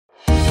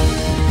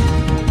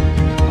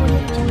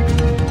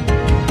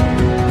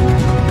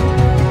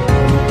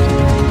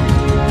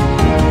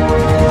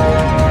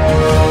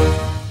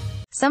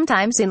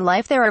Sometimes in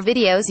life there are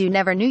videos you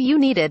never knew you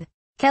needed.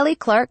 Kelly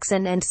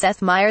Clarkson and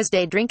Seth Meyers'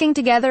 day drinking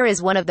together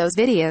is one of those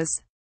videos.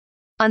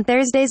 On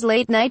Thursday's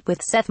Late Night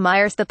with Seth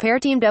Meyers, the pair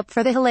teamed up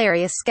for the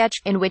hilarious sketch,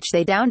 in which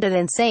they downed an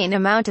insane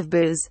amount of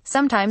booze.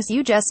 Sometimes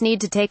you just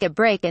need to take a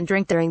break and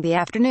drink during the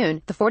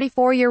afternoon, the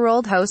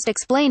 44-year-old host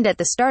explained at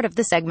the start of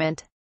the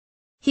segment.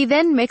 He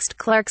then mixed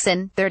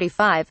Clarkson,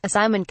 35, a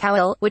Simon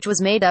Cowell, which was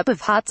made up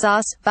of hot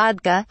sauce,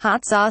 vodka,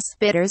 hot sauce,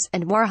 bitters,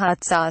 and more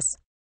hot sauce.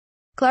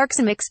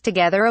 Clarkson mixed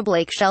together a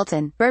Blake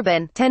Shelton,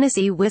 bourbon,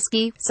 Tennessee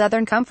whiskey,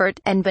 Southern Comfort,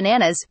 and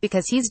bananas,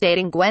 because he's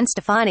dating Gwen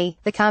Stefani.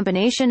 The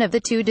combination of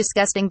the two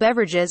disgusting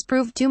beverages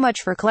proved too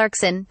much for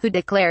Clarkson, who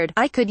declared,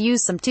 "I could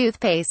use some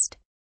toothpaste.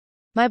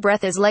 My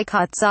breath is like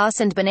hot sauce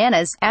and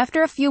bananas."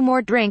 After a few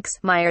more drinks,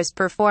 Meyers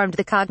performed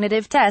the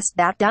cognitive test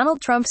that Donald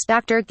Trump's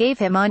doctor gave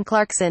him on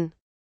Clarkson.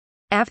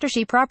 After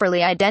she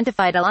properly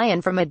identified a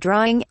lion from a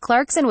drawing,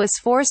 Clarkson was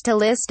forced to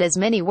list as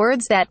many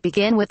words that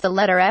begin with the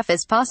letter F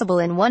as possible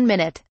in 1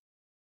 minute.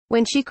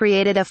 When she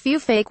created a few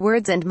fake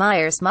words and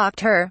Meyers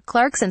mocked her,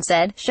 Clarkson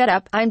said, "Shut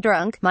up, I'm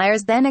drunk."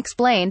 Meyers then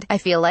explained, "I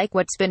feel like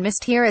what's been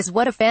missed here is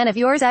what a fan of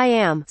yours I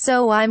am.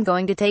 So I'm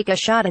going to take a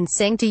shot and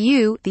sing to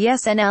you." The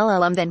SNL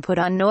alum then put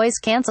on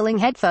noise-canceling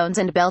headphones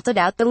and belted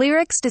out the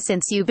lyrics to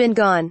 "Since You've Been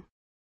Gone."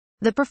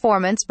 The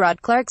performance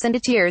brought Clarkson to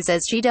tears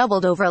as she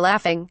doubled over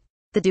laughing.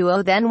 The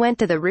duo then went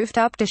to the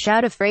rooftop to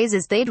shout a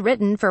phrases they'd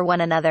written for one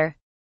another.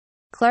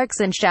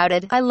 Clarkson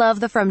shouted, "I love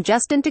the From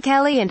Justin to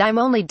Kelly, and I'm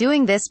only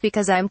doing this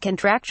because I'm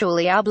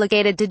contractually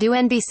obligated to do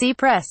NBC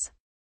press."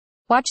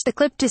 Watch the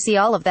clip to see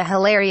all of the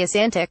hilarious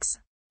antics.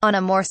 On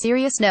a more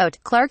serious note,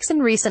 Clarkson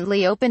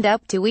recently opened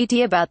up to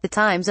ET about the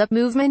Time's Up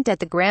movement at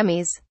the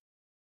Grammys.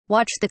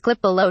 Watch the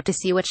clip below to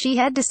see what she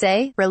had to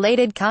say.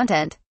 Related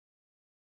content.